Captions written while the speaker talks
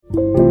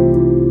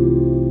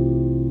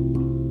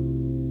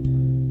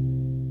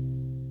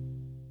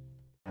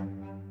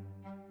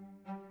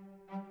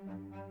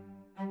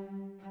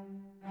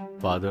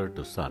Father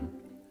to Son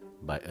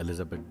by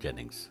Elizabeth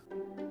Jennings.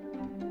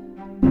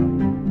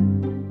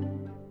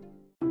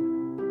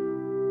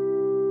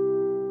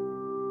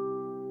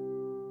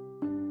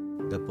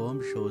 The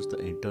poem shows the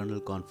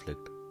internal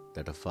conflict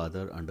that a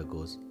father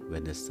undergoes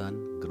when his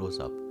son grows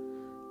up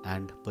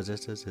and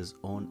possesses his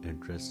own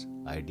interests,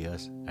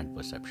 ideas, and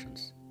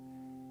perceptions.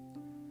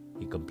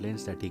 He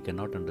complains that he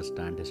cannot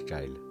understand his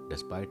child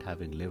despite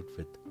having lived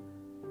with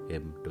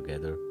him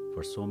together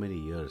for so many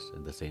years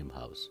in the same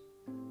house.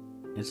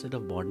 Instead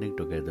of bonding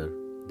together,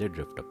 they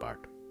drift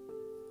apart.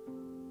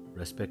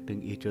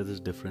 Respecting each other's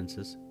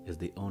differences is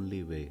the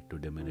only way to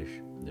diminish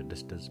the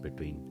distance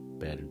between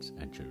parents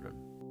and children.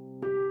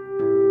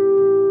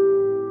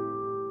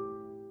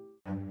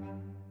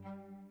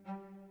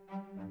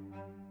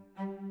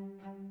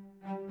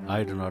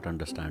 I do not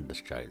understand this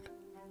child,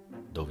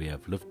 though we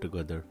have lived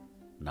together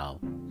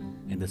now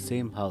in the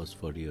same house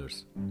for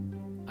years.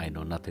 I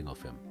know nothing of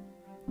him,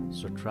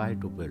 so try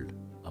to build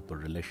up a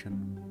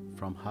relation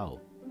from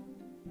how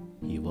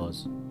he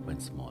was when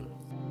small.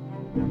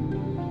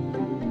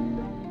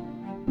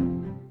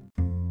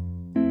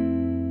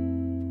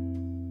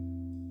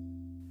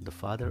 The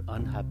father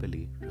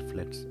unhappily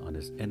reflects on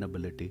his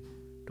inability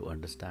to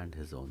understand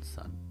his own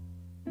son.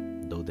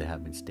 Though they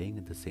have been staying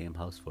in the same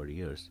house for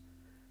years,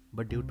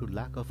 but due to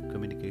lack of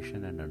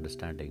communication and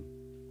understanding,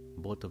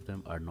 both of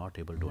them are not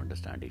able to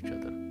understand each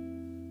other.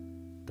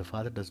 The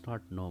father does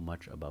not know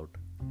much about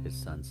his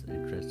son's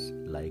interests,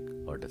 like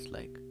or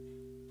dislike.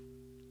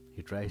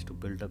 He tries to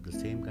build up the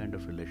same kind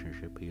of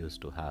relationship he used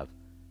to have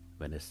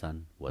when his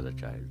son was a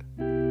child.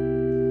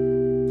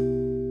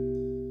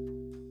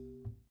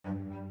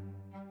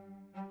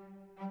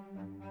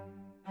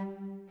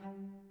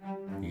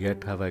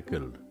 Yet have I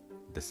killed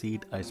the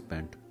seed I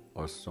spent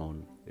or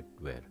sown it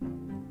where.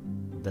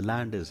 The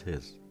land is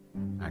his,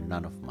 and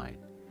none of mine.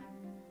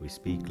 We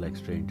speak like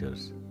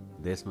strangers,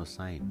 there's no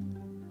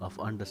sign of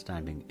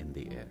understanding in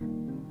the air.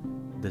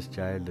 This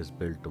child is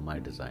built to my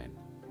design,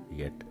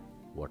 yet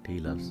what he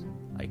loves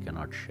I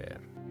cannot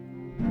share.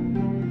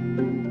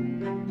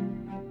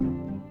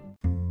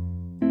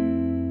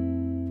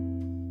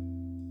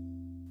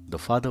 The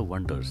father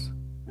wonders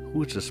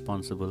who is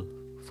responsible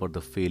for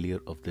the failure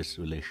of this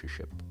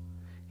relationship.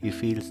 He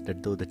feels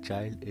that though the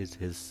child is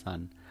his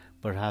son,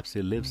 perhaps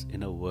he lives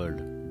in a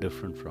world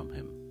different from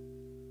him.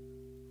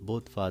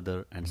 Both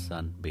father and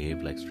son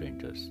behave like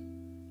strangers.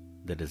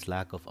 There is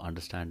lack of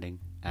understanding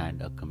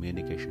and a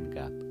communication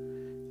gap,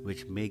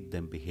 which make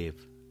them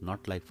behave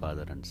not like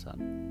father and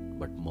son,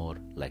 but more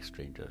like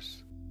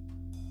strangers.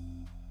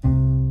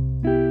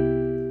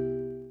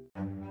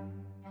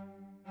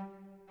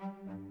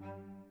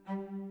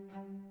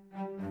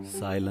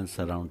 Silence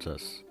surrounds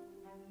us.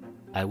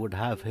 I would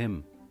have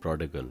him,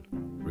 prodigal,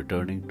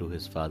 returning to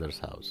his father's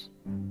house,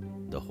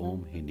 the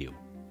home he knew,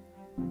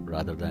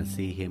 rather than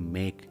see him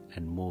make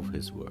and move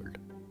his world.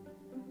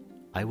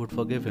 I would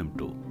forgive him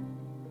too,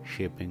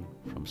 shaping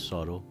from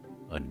sorrow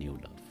a new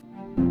love.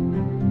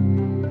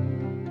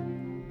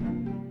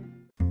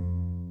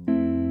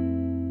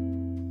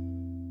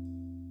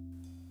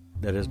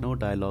 There is no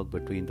dialogue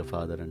between the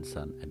father and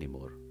son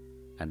anymore,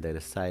 and there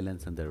is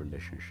silence in their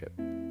relationship,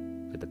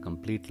 with a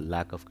complete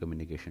lack of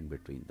communication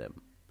between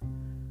them.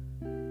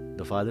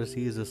 The father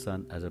sees his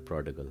son as a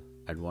prodigal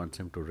and wants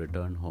him to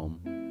return home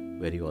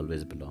where he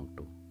always belonged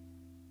to.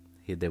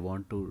 They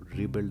want to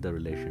rebuild the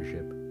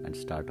relationship and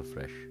start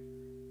afresh.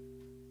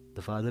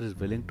 The father is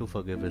willing to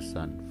forgive his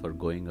son for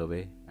going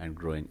away and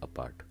growing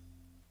apart.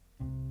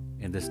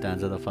 In this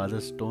stanza, the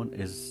father's tone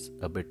is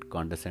a bit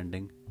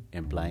condescending,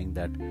 implying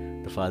that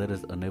the father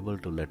is unable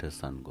to let his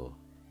son go,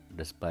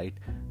 despite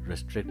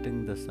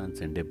restricting the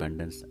son's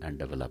independence and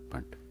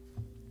development.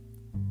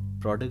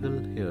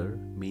 Prodigal here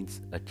means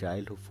a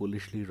child who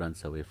foolishly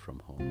runs away from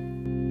home.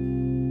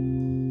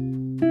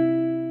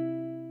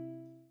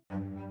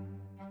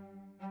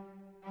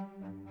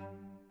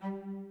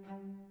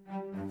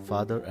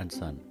 Father and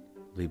son,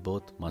 we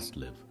both must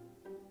live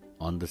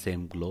on the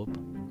same globe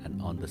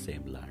and on the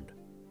same land.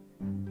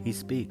 He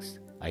speaks,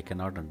 I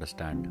cannot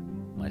understand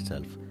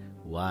myself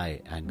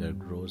why anger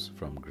grows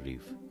from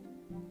grief.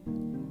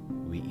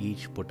 We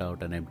each put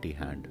out an empty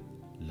hand,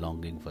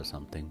 longing for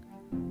something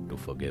to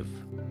forgive.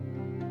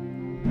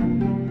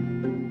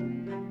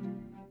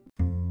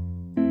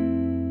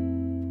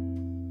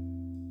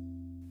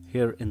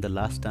 Here in the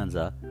last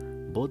stanza,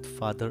 both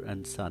father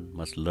and son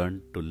must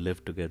learn to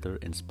live together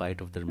in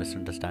spite of their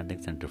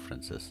misunderstandings and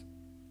differences.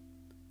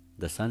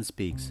 The son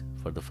speaks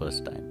for the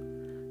first time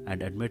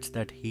and admits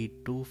that he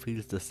too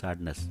feels the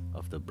sadness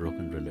of the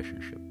broken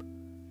relationship.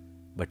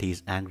 But he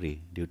is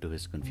angry due to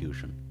his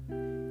confusion.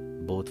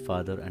 Both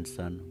father and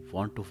son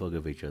want to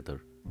forgive each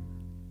other,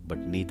 but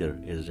neither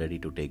is ready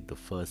to take the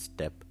first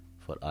step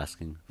for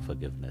asking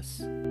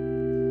forgiveness.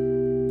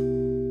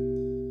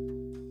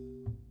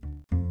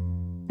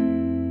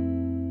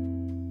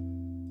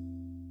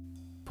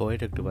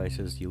 Poetic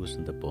devices used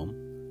in the poem: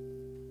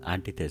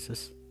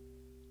 antithesis,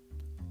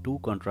 two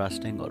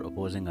contrasting or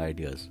opposing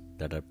ideas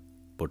that are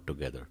put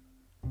together.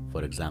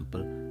 For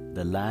example,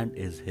 the land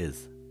is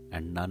his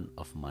and none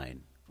of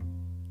mine.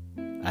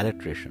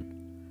 Alliteration.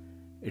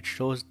 It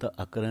shows the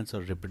occurrence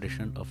or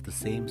repetition of the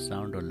same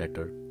sound or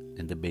letter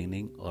in the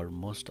beginning or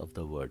most of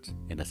the words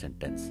in a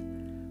sentence.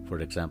 For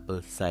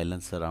example,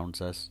 silence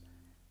surrounds us,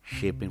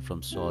 shaping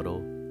from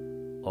sorrow,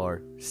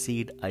 or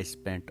seed I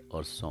spent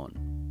or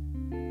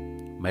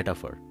sown.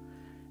 Metaphor.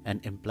 An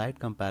implied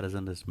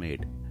comparison is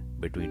made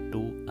between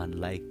two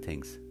unlike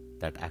things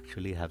that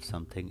actually have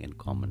something in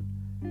common.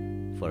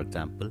 For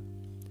example,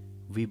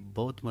 we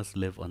both must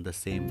live on the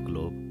same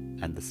globe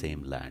and the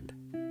same land.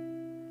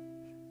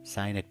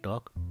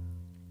 Synecdoche.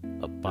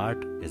 A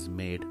part is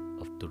made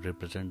of to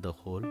represent the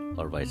whole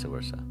or vice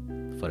versa.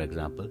 For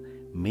example,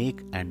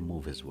 make and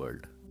move his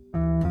world.